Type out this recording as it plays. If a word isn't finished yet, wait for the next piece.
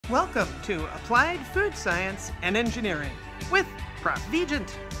Welcome to Applied Food Science and Engineering with Prof.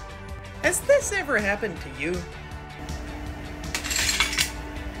 Vigent. Has this ever happened to you?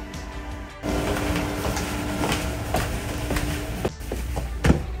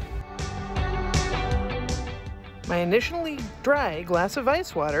 My initially dry glass of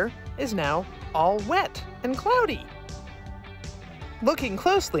ice water is now all wet and cloudy. Looking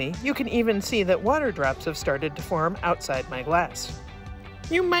closely, you can even see that water drops have started to form outside my glass.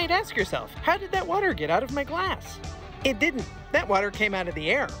 You might ask yourself, how did that water get out of my glass? It didn't. That water came out of the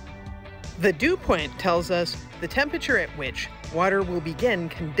air. The dew point tells us the temperature at which water will begin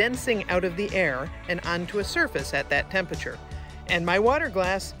condensing out of the air and onto a surface at that temperature. And my water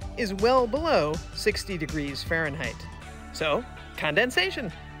glass is well below 60 degrees Fahrenheit. So,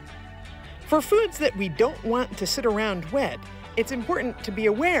 condensation. For foods that we don't want to sit around wet, it's important to be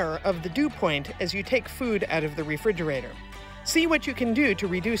aware of the dew point as you take food out of the refrigerator. See what you can do to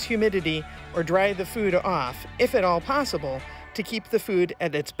reduce humidity or dry the food off, if at all possible, to keep the food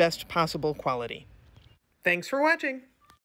at its best possible quality. Thanks for watching.